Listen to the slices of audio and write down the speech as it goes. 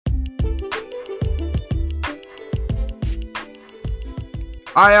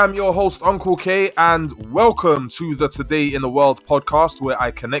I am your host, Uncle K, and welcome to the Today in the World podcast, where I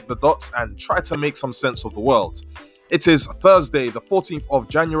connect the dots and try to make some sense of the world. It is Thursday, the 14th of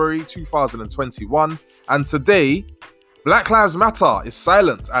January, 2021, and today, Black Lives Matter is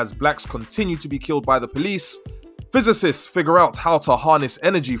silent as blacks continue to be killed by the police. Physicists figure out how to harness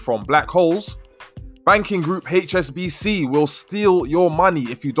energy from black holes. Banking group HSBC will steal your money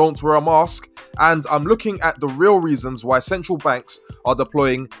if you don't wear a mask. And I'm looking at the real reasons why central banks are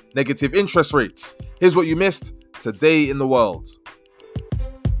deploying negative interest rates. Here's what you missed today in the world.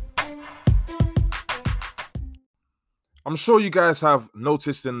 I'm sure you guys have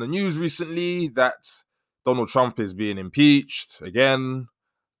noticed in the news recently that Donald Trump is being impeached again.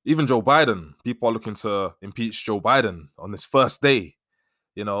 Even Joe Biden, people are looking to impeach Joe Biden on this first day,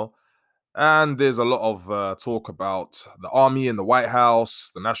 And there's a lot of talk about the army in the White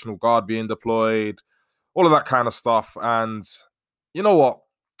House, the National Guard being deployed, all of that kind of stuff. And you know what?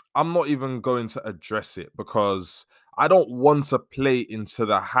 I'm not even going to address it because I don't want to play into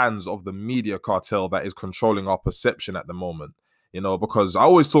the hands of the media cartel that is controlling our perception at the moment. Because I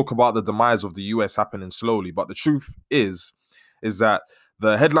always talk about the demise of the US happening slowly. But the truth is that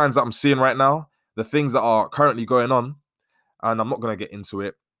the headlines that I'm seeing right now, the things that are currently going on, and I'm not going to get into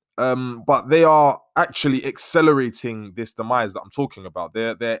it, but they are actually accelerating this demise that I'm talking about.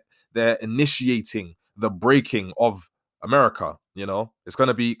 They're initiating the breaking of America. It's going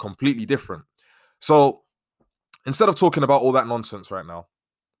to be completely different. So instead of talking about all that nonsense right now,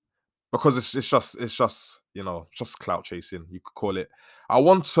 because it's just clout chasing, you could call it, I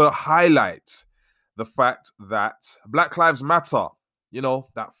want to highlight the fact that Black Lives Matter,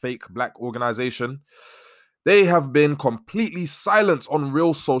 that fake black organization, they have been completely silent on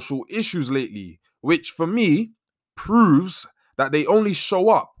real social issues lately, which for me proves that they only show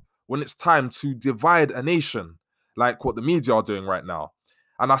up when it's time to divide a nation, like what the media are doing right now.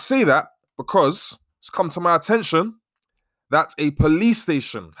 And I say that because it's come to my attention that a police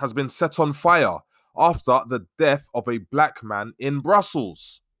station has been set on fire after the death of a black man in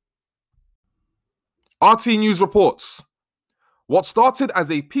Brussels. RT News reports, what started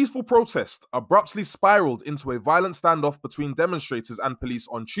as a peaceful protest abruptly spiraled into a violent standoff between demonstrators and police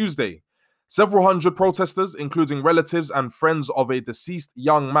on Tuesday. Several hundred protesters, including relatives and friends of a deceased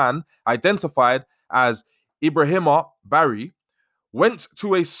young man identified as Ibrahima Barry, went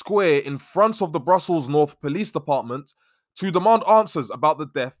to a square in front of the Brussels North Police Department to demand answers about the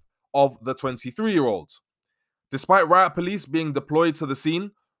death of the 23-year-old. Despite riot police being deployed to the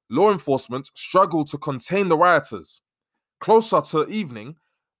scene, law enforcement struggled to contain the rioters. Closer to evening,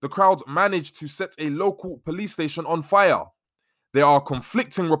 the crowd managed to set a local police station on fire. There are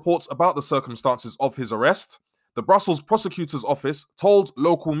conflicting reports about the circumstances of his arrest. The Brussels prosecutor's office told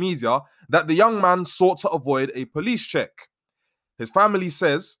local media that the young man sought to avoid a police check. His family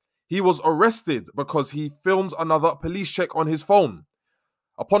says he was arrested because he filmed another police check on his phone.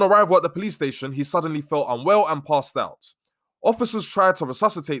 Upon arrival at the police station, he suddenly felt unwell and passed out. Officers tried to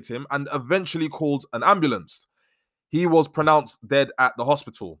resuscitate him and eventually called an ambulance. He was pronounced dead at the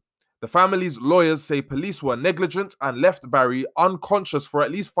hospital. The family's lawyers say police were negligent and left Barry unconscious for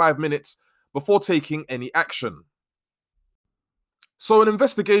at least 5 minutes before taking any action. So an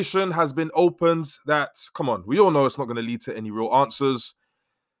investigation has been opened that, come on, we all know it's not going to lead to any real answers.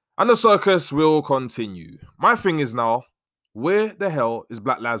 And the circus will continue. My thing is now, where the hell is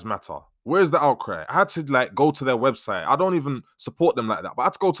Black Lives Matter? Where's the outcry? I had to go to their website. I don't even support them like that, but I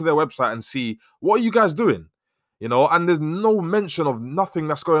had to go to their website and see, what are you guys doing? And there's no mention of nothing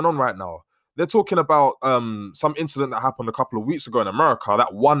that's going on right now. They're talking about some incident that happened a couple of weeks ago in America,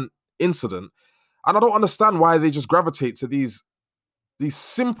 that one incident. And I don't understand why they just gravitate to these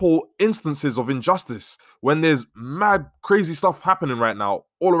simple instances of injustice when there's mad, crazy stuff happening right now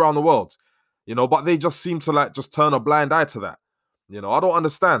all around the world, but they just seem to just turn a blind eye to that. I don't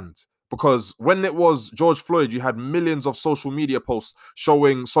understand, because when it was George Floyd, you had millions of social media posts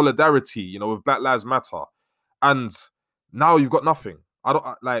showing solidarity, with Black Lives Matter. And now you've got nothing.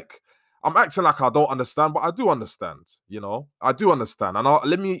 I'm acting like I don't understand, but I do understand, I do understand. And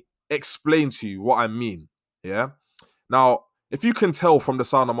let me explain to you what I mean. Yeah. Now, if you can tell from the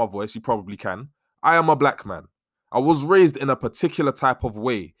sound of my voice, you probably can. I am a black man. I was raised in a particular type of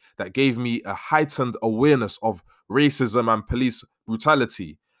way that gave me a heightened awareness of racism and police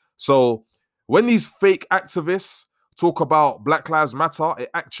brutality. So when these fake activists talk about Black Lives Matter, it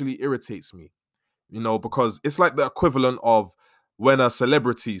actually irritates me, because it's like the equivalent of when a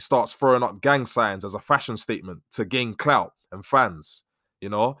celebrity starts throwing up gang signs as a fashion statement to gain clout and fans,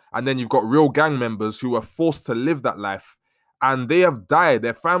 and then you've got real gang members who are forced to live that life And they have died,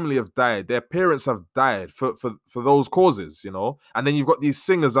 their family have died, their parents have died for those causes, you know? And then you've got these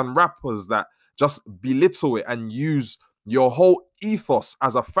singers and rappers that just belittle it and use your whole ethos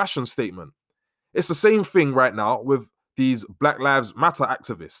as a fashion statement. It's the same thing right now with these Black Lives Matter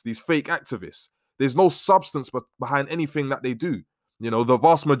activists, these fake activists. There's no substance behind anything that they do. You know, the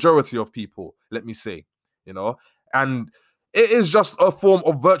vast majority of people, let me say, you know, and it is just a form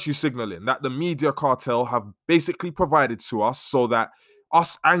of virtue signaling that the media cartel have basically provided to us so that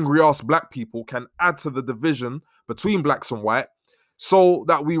us angry ass black people can add to the division between blacks and white so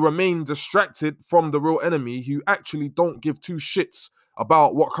that we remain distracted from the real enemy who actually don't give two shits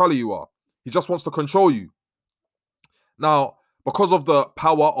about what color you are. He just wants to control you. Now, because of the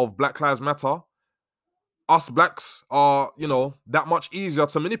power of Black Lives Matter, us blacks are, you know, that much easier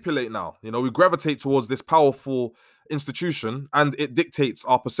to manipulate now. You know, we gravitate towards this powerful institution and it dictates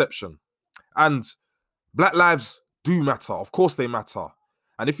our perception. And black lives do matter. Of course they matter.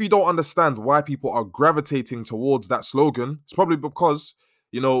 And if you don't understand why people are gravitating towards that slogan, it's probably because,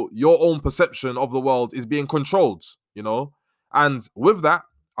 you know, your own perception of the world is being controlled, you know. And with that,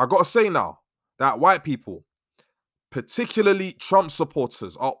 I got to say now that white people, particularly Trump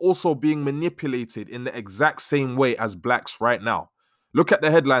supporters, are also being manipulated in the exact same way as blacks right now. Look at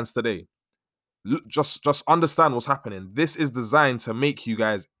the headlines today. Just understand what's happening. This is designed to make you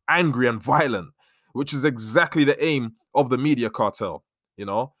guys angry and violent, which is exactly the aim of the media cartel. You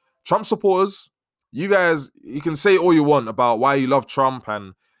know, Trump supporters, you guys, you can say all you want about why you love Trump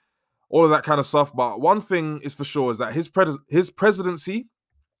and all of that kind of stuff, but one thing is for sure is that his presidency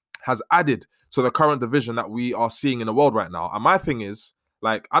has added to the current division that we are seeing in the world right now. And my thing is,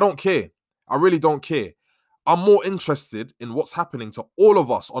 like, I don't care. I really don't care. I'm more interested in what's happening to all of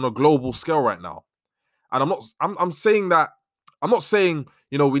us on a global scale right now. And I'm saying that, I'm not saying,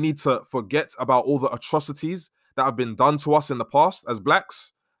 you know, we need to forget about all the atrocities that have been done to us in the past as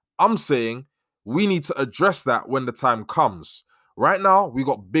blacks. I'm saying we need to address that when the time comes. Right now, we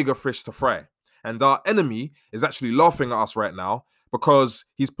got bigger fish to fry. And our enemy is actually laughing at us right now because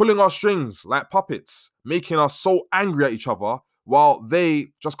he's pulling our strings like puppets, making us so angry at each other while they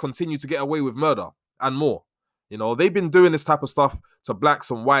just continue to get away with murder and more. You know, they've been doing this type of stuff to blacks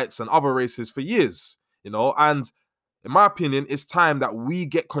and whites and other races for years, you know, and in my opinion, it's time that we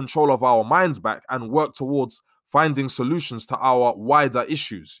get control of our minds back and work towards finding solutions to our wider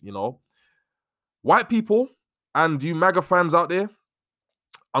issues, you know. White people and you MAGA fans out there,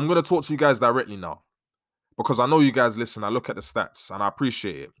 I'm going to talk to you guys directly now because I know you guys listen. I look at the stats and I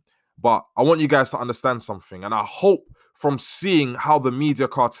appreciate it. But I want you guys to understand something. And I hope from seeing how the media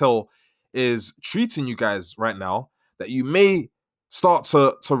cartel is treating you guys right now, that you may start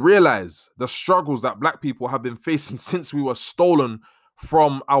to realize the struggles that black people have been facing since we were stolen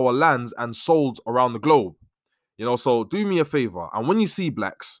from our lands and sold around the globe. You know, so do me a favor. And when you see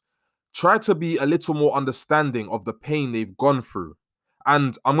blacks, try to be a little more understanding of the pain they've gone through.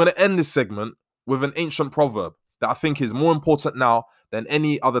 And I'm going to end this segment with an ancient proverb that I think is more important now than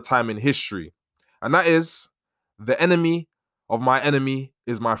any other time in history. And that is, the enemy of my enemy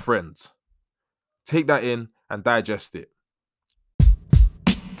is my friend. Take that in and digest it.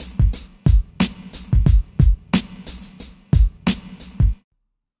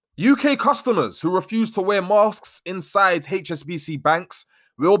 UK customers who refuse to wear masks inside HSBC banks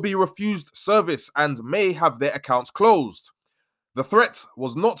will be refused service and may have their accounts closed. The threat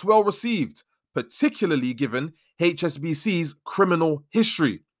was not well received, particularly given HSBC's criminal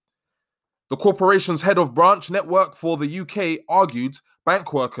history. The corporation's head of branch network for the UK argued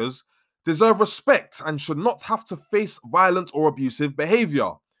bank workers deserve respect and should not have to face violent or abusive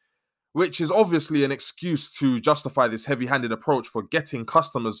behaviour, which is obviously an excuse to justify this heavy-handed approach for getting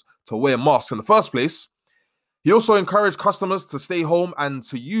customers to wear masks in the first place. He also encouraged customers to stay home and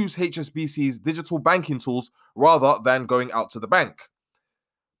to use HSBC's digital banking tools rather than going out to the bank.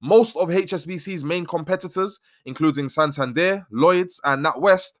 Most of HSBC's main competitors, including Santander, Lloyds, and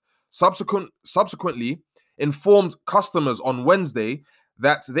NatWest, subsequently informed customers on Wednesday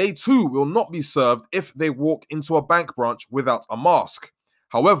that they too will not be served if they walk into a bank branch without a mask.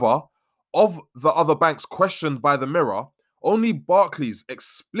 However, of the other banks questioned by the Mirror, only Barclays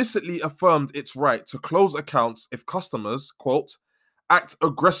explicitly affirmed its right to close accounts if customers, quote, act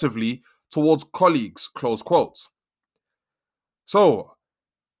aggressively towards colleagues, close quote. So,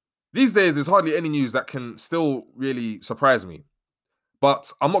 these days, there's hardly any news that can still really surprise me.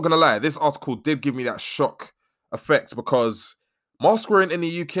 But I'm not going to lie, this article did give me that shock effect because mask wearing in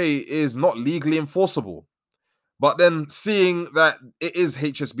the UK is not legally enforceable. But then seeing that it is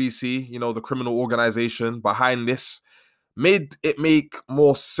HSBC, you know, the criminal organization behind this, made it make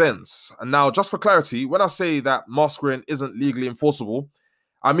more sense. And now, just for clarity, when I say that mask wearing isn't legally enforceable,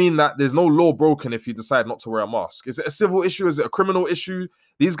 I mean that there's no law broken if you decide not to wear a mask. Is it a civil issue? Is it a criminal issue?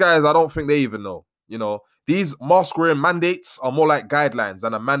 These guys, I don't think they even know. These mask wearing mandates are more like guidelines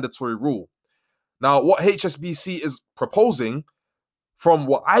than a mandatory rule. Now, what HSBC is proposing, from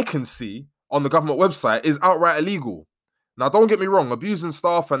what I can see on the government website, is outright illegal. Now, don't get me wrong, abusing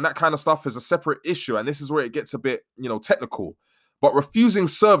staff and that kind of stuff is a separate issue, and this is where it gets a bit, technical. But refusing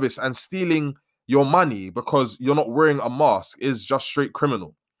service and stealing your money because you're not wearing a mask is just straight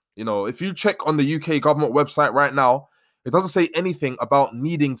criminal. If you check on the UK government website right now, it doesn't say anything about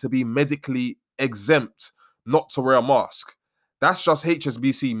needing to be medically exempt not to wear a mask. That's just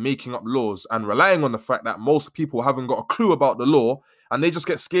HSBC making up laws and relying on the fact that most people haven't got a clue about the law and they just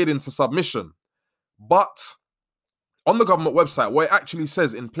get scared into submission. But on the government website, what it actually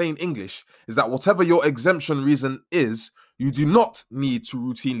says in plain English is that whatever your exemption reason is, you do not need to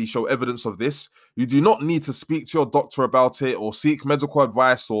routinely show evidence of this. You do not need to speak to your doctor about it or seek medical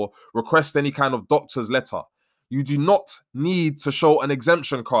advice or request any kind of doctor's letter. You do not need to show an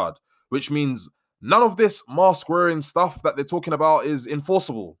exemption card, which means none of this mask wearing stuff that they're talking about is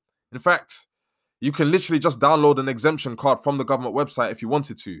enforceable. In fact, you can literally just download an exemption card from the government website if you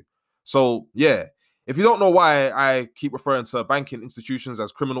wanted to. So, yeah. If you don't know why I keep referring to banking institutions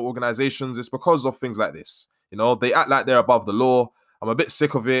as criminal organizations, it's because of things like this. They act like they're above the law. I'm a bit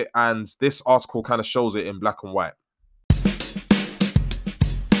sick of it, and this article kind of shows it in black and white.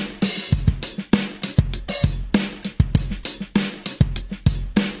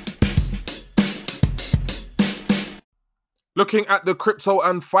 Looking at the crypto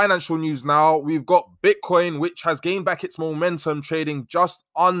and financial news now, we've got Bitcoin, which has gained back its momentum, trading just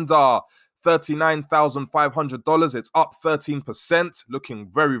under $39,500. It's up 13%, looking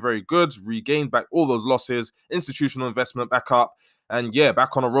very, very good. Regained back all those losses, institutional investment back up, and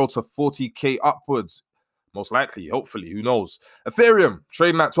back on a road to 40K upwards. Most likely, hopefully, who knows. Ethereum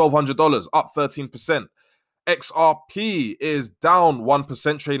trading at $1,200, up 13%. XRP is down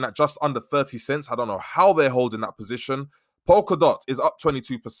 1%, trading at just under 30 cents. I don't know how they're holding that position. Polkadot is up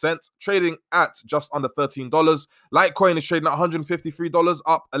 22%, trading at just under $13. Litecoin is trading at $153,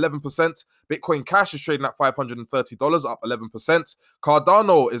 up 11%. Bitcoin Cash is trading at $530, up 11%.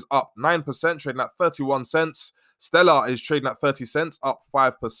 Cardano is up 9%, trading at 31 cents. Stellar is trading at 30 cents, up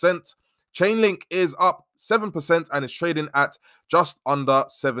 5%. Chainlink is up 7% and is trading at just under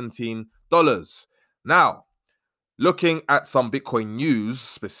 $17. Now, looking at some Bitcoin news,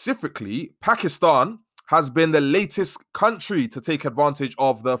 specifically, Pakistan has been the latest country to take advantage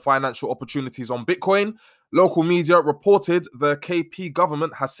of the financial opportunities on Bitcoin. Local media reported the KP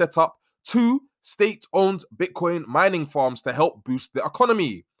government has set up 2 state-owned Bitcoin mining farms to help boost the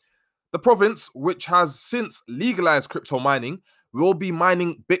economy. The province, which has since legalized crypto mining, will be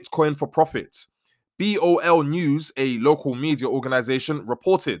mining Bitcoin for profit. BOL News, a local media organization,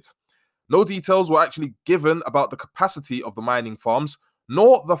 reported. No details were actually given about the capacity of the mining farms,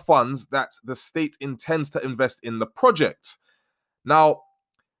 nor the funds that the state intends to invest in the project. Now,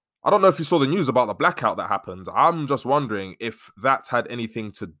 I don't know if you saw the news about the blackout that happened. I'm just wondering if that had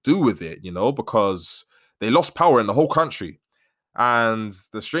anything to do with it, because they lost power in the whole country. And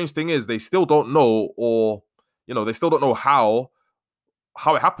the strange thing is they still don't know, or, they still don't know how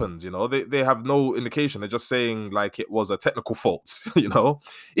it happened. They have no indication. They're just saying like it was a technical fault.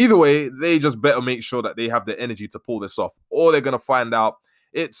 Either way, they just better make sure that they have the energy to pull this off, or they're going to find out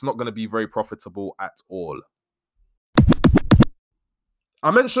it's not going to be very profitable at all.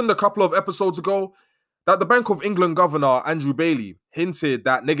 I mentioned a couple of episodes ago that the Bank of England Governor Andrew Bailey hinted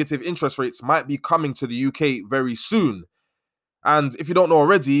that negative interest rates might be coming to the UK very soon. And if you don't know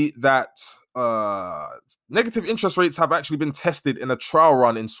already, that negative interest rates have actually been tested in a trial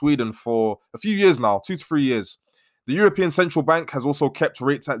run in Sweden for a few years now, 2 to 3 years. The European Central Bank has also kept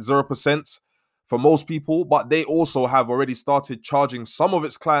rates at 0% for most people, but they also have already started charging some of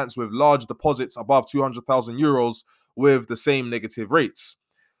its clients with large deposits above 200,000 euros with the same negative rates.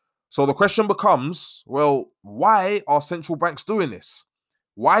 So the question becomes, well, why are central banks doing this?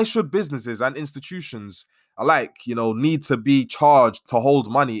 Why should businesses and institutions alike, need to be charged to hold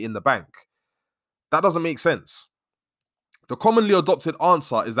money in the bank? That doesn't make sense. The commonly adopted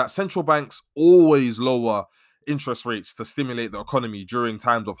answer is that central banks always lower interest rates to stimulate the economy during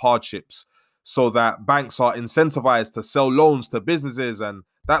times of hardships, so that banks are incentivized to sell loans to businesses and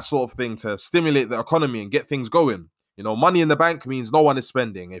that sort of thing to stimulate the economy and get things going. Money in the bank means no one is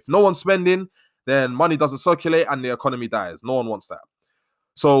spending. If no one's spending, then money doesn't circulate and the economy dies. No one wants that.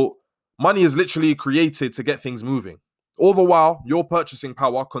 So money is literally created to get things moving. All the while, your purchasing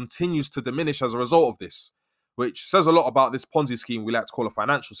power continues to diminish as a result of this. which says a lot about this Ponzi scheme we like to call a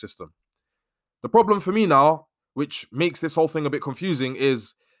financial system. The problem for me now, which makes this whole thing a bit confusing,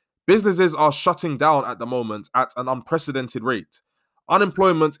 is businesses are shutting down at the moment at an unprecedented rate.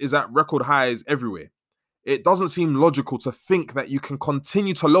 Unemployment is at record highs everywhere. It doesn't seem logical to think that you can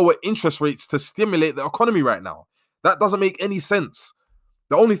continue to lower interest rates to stimulate the economy right now. That doesn't make any sense.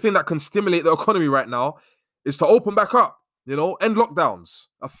 The only thing that can stimulate the economy right now is to open back up, end lockdowns.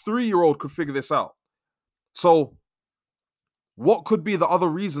 A 3-year-old could figure this out. So what could be the other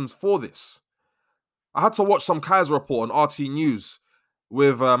reasons for this? I had to watch some Kaiser report on RT News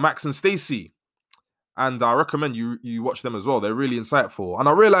with Max and Stacey, and I recommend you watch them as well. They're really insightful. And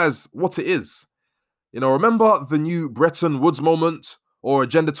I realize what it is. Remember the new Bretton Woods moment or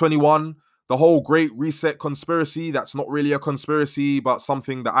Agenda 21, the whole Great Reset conspiracy that's not really a conspiracy, but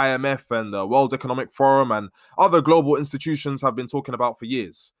something the IMF and the World Economic Forum and other global institutions have been talking about for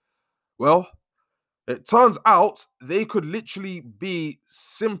years? Well, it turns out they could literally be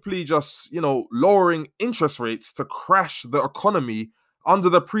simply just, lowering interest rates to crash the economy under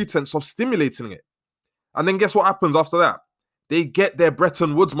the pretense of stimulating it. And then guess what happens after that? They get their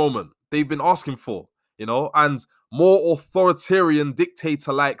Bretton Woods moment they've been asking for, and more authoritarian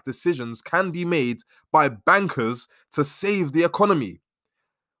dictator-like decisions can be made by bankers to save the economy.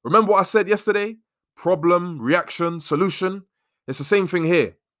 Remember what I said yesterday? Problem, reaction, solution. It's the same thing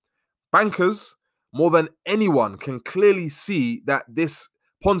here. Bankers, more than anyone, can clearly see that this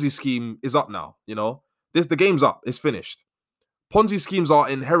Ponzi scheme is up now. The game's up. It's finished. Ponzi schemes are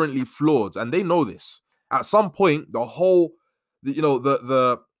inherently flawed, and they know this. At some point, the whole,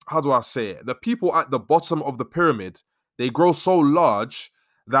 how do I say it? The people at the bottom of the pyramid, they grow so large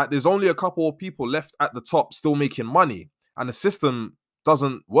that there's only a couple of people left at the top still making money, and the system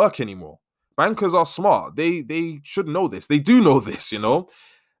doesn't work anymore. Bankers are smart. They should know this. They do know this,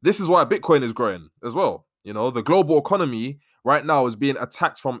 This is why Bitcoin is growing as well. The global economy right now is being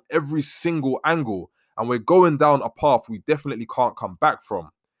attacked from every single angle, and we're going down a path we definitely can't come back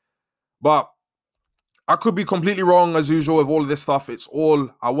from. But I could be completely wrong as usual with all of this stuff.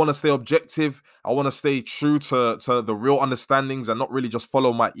 I want to stay objective. I want to stay true to the real understandings and not really just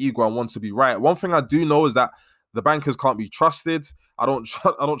follow my ego and want to be right. One thing I do know is that the bankers can't be trusted. I don't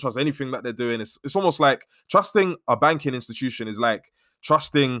trust anything that they're doing. It's almost like trusting a banking institution is like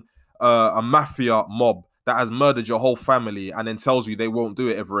trusting a mafia mob that has murdered your whole family and then tells you they won't do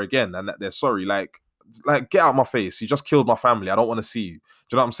it ever again and that they're sorry. Like get out of my face. You just killed my family. I don't want to see you. Do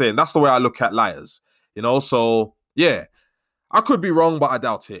you know what I'm saying? That's the way I look at liars. So yeah, I could be wrong, but I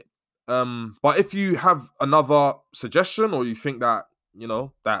doubt it. But if you have another suggestion or you think that,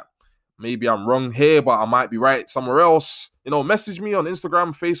 that maybe I'm wrong here, but I might be right somewhere else, message me on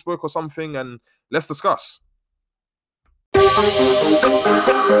Instagram, Facebook or something, and let's discuss.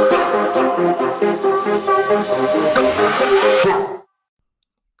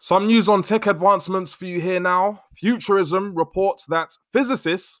 Some news on tech advancements for you here now. Futurism reports that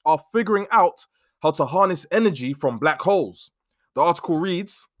physicists are figuring out how to harness energy from black holes. The article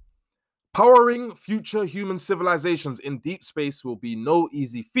reads, powering future human civilizations in deep space will be no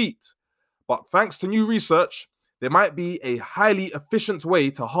easy feat, but thanks to new research, there might be a highly efficient way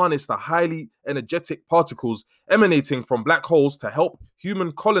to harness the highly energetic particles emanating from black holes to help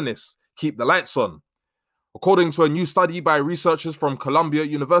human colonists keep the lights on. According to a new study by researchers from Columbia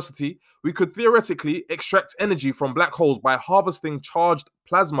University, we could theoretically extract energy from black holes by harvesting charged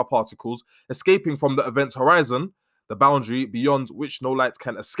plasma particles escaping from the event's horizon, the boundary beyond which no light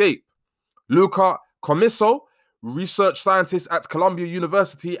can escape. Luca Commisso, research scientist at Columbia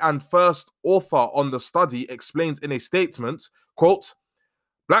University and first author on the study, explains in a statement, quote,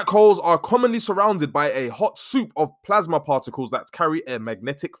 black holes are commonly surrounded by a hot soup of plasma particles that carry a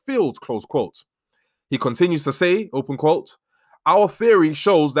magnetic field, close quote. He continues to say, open quote, our theory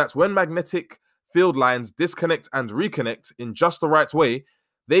shows that when magnetic field lines disconnect and reconnect in just the right way,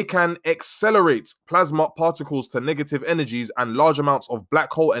 they can accelerate plasma particles to negative energies and large amounts of black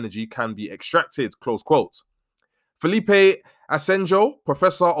hole energy can be extracted, close quote. Felipe Asenjo,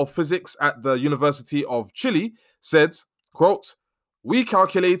 professor of physics at the University of Chile, said, quote, we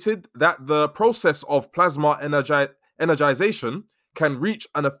calculated that the process of plasma energization can reach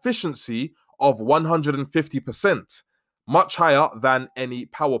an efficiency of 150%, much higher than any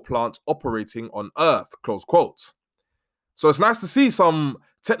power plant operating on Earth, close quote. So it's nice to see some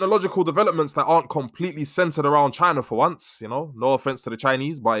technological developments that aren't completely centered around China for once, no offense to the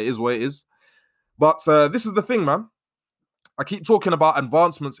Chinese, but it is what it is. But this is the thing, man. I keep talking about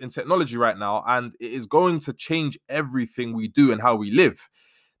advancements in technology right now, and it is going to change everything we do and how we live.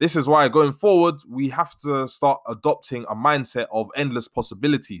 This is why going forward, we have to start adopting a mindset of endless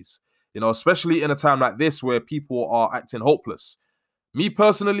possibilities. you know, especially in a time like this where people are acting hopeless. Me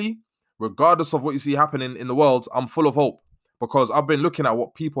personally, regardless of what you see happening in the world, I'm full of hope because I've been looking at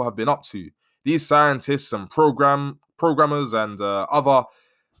what people have been up to. These scientists and programmers and other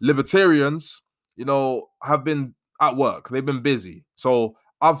libertarians, you know, have been at work. They've been busy. So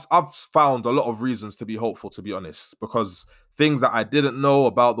I've found a lot of reasons to be hopeful, to be honest, because things that I didn't know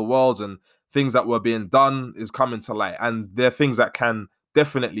about the world and things that were being done is coming to light, and they're things that can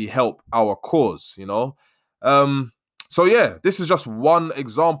definitely help our cause, you know. So yeah, this is just one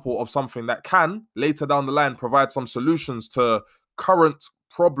example of something that can later down the line provide some solutions to current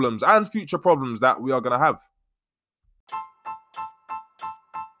problems and future problems that we are going to have.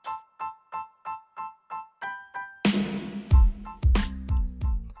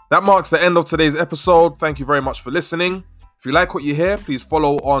 That marks the end of today's episode. Thank you very much for listening. If you like what you hear, please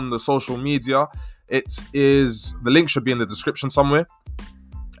follow on the social media. The link should be in the description somewhere.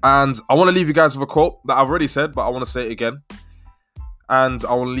 And I want to leave you guys with a quote that I've already said, but I want to say it again. And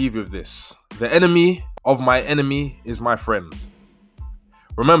I want to leave you with this. The enemy of my enemy is my friend.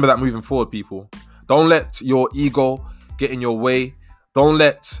 Remember that moving forward, people. Don't let your ego get in your way. Don't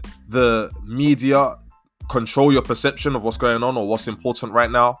let the media control your perception of what's going on or what's important right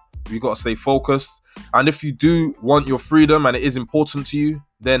now. You got to stay focused. And if you do want your freedom and it is important to you,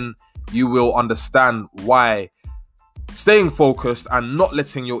 then you will understand why staying focused and not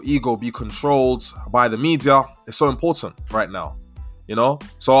letting your ego be controlled by the media is so important right now. You know?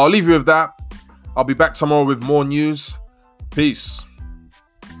 So I'll leave you with that. I'll be back tomorrow with more news. Peace.